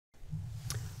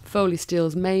Foley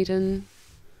steals Maiden.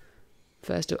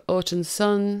 First of Autumn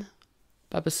Sun.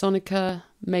 Babasonica.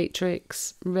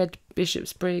 Matrix. Red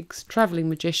Bishop's Briggs. Travelling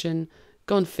Magician.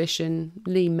 Gone Fishing.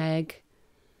 Lee Meg.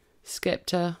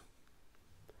 Skepta.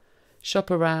 Shop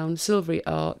Around. Silvery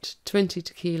Art. 20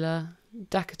 Tequila.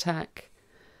 Dak Attack.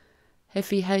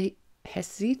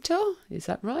 Hesito? Is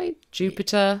that right?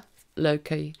 Jupiter.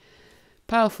 Loki.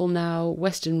 Powerful Now.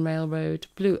 Western Railroad.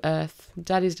 Blue Earth.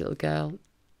 Daddy's Little Girl.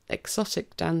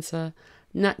 Exotic Dancer.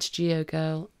 Nat Geo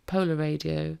Girl. Polar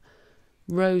Radio.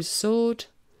 Rose Sword.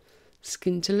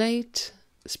 Scintillate.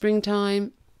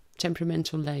 Springtime.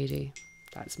 Temperamental Lady.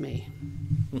 That's me.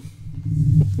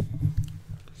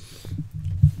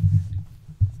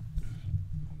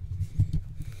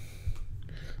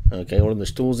 Okay, all in the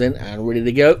stalls then and ready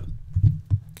to go.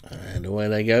 And away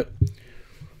they go.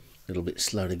 A little bit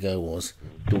slow to go was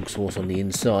Dog's Horse on the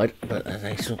inside, but as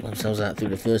they sort themselves out through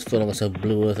the first furlong, so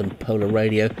Blue Earth and Polar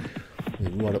Radio.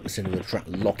 Right up the centre of the track,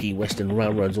 Lockie. Western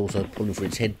Railroad's also pulling for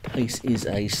its head. Pace is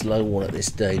a slow one at this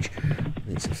stage.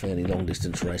 It's a fairly long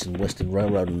distance race, and Western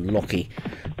Railroad and Lockie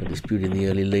are disputing the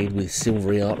early lead, with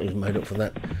Silvery Art, who's made up for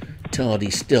that tardy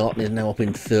start and is now up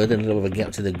in third, and a little bit of a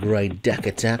gap to the grey Dak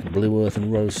Attack. Blue Earth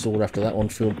and Rose Sword after that one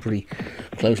feel pretty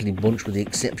closely bunched, with the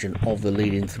exception of the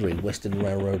leading three. Western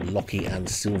Railroad, Lockie and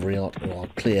Silvery Art are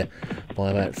clear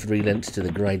by about 3 lengths to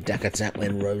the grey Dak Attack,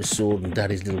 then Rose Sword and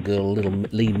Daddy's Little Girl. Little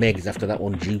Lee Megs after that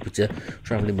one. Jupiter.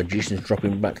 Travelling Magicians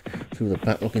dropping back through the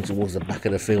pack, looking towards the back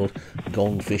of the field.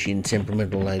 Gone Fishing,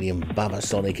 Temperamental Lady and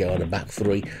Babasonico are the back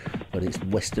three, but it's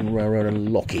Western Railroad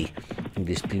and Lockie who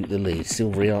dispute the lead.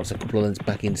 Silvery Art's a couple of lengths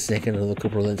back in second, another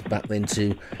couple of lengths back then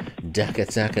to Dak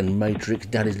Attack and Matrix.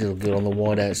 Daddy's Little Girl on the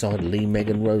wide outside. Lee Meg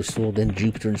and Rose Sword, then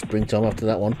Jupiter and Springtime after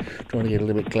that one. Trying to get a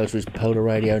little bit closer is Polar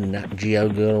Radio. Nat Geo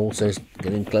Girl also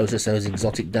getting closer, so is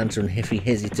Exotic Dancer and Heffy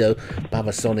Hesito.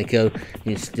 Babasonico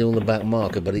is still the back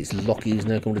marker, but it's Lockie who's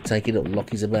now come to take it up.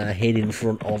 Lockie's about a head in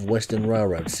front of Western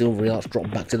Railroad. Silvery Art's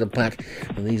dropped back to the pack,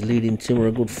 and these leading two are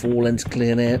a good 4 lengths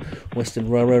clear now. Western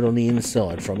Railroad on the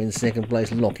inside. From in second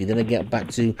place, Lockie. Then a gap back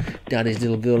to Daddy's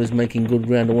Little Girl, is making good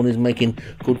ground. The one who's making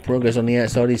good progress on the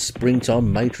outside is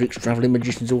Springtime. Matrix. Travelling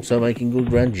Magician's also making good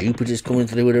ground. Jupiter's coming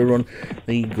through with a run.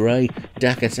 The grey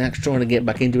Dak Attack's trying to get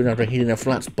back into it after hitting a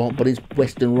flat spot, but it's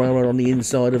Western Railroad on the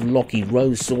inside of Lockie.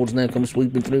 Rose Sword's now come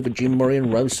sweeping through for Jim Murray,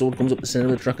 and Rose Sword comes up the centre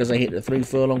of the track as they hit the 3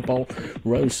 furlong pole.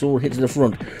 Rose Sword hits the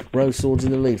front. Rose Sword's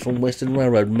in the lead from Western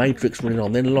Railroad. Matrix running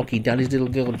on, then Lockie, Daddy's Little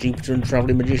Girl, Jupiter and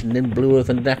Travelling Magician, then Blue Earth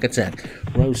and Dak Attack.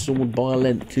 Rose Sword by a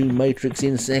length to Matrix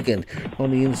in second.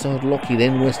 On the inside, Lockie,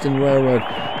 then Western Railroad,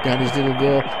 Daddy's Little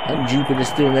Girl and Jupiter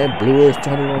still there. Blue Earth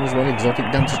trying to run as well.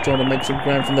 Exotic Dancer's trying to make some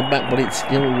ground from the back, but it's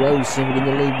still Rose Sword in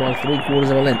the lead by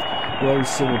 3/4 of a length. Rose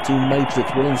Sword to Matrix,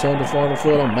 well inside the final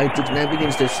furlong. Matrix now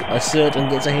begins to assert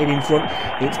and gets ahead in front.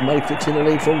 It's Matrix in the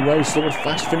lead from Rose Sword,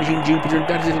 fast finishing Jupiter and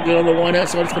Daddy's Little Girl on the wide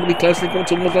outside. It's going to be close. They're going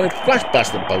to flash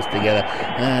past them both together,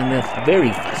 and a very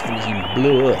fast finishing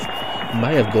Blue Earth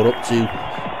may have got up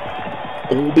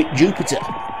to Orbit Jupiter.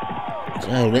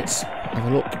 So let's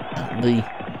have a look at the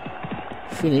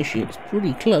finish. It's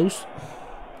pretty close,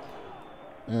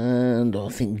 and I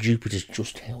think Jupiter's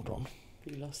just held on.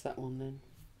 You lost that one then.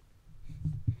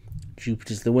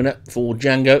 Jupiter's the winner for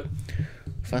Django.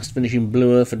 Fast finishing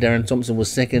Blue Earth for Darren Thompson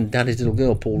was second. Daddy's Little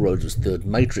Girl, Paul Rhodes was third.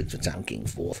 Matrix for Tam King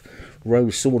fourth.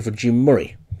 Rose Sword for Jim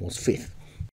Murray was fifth.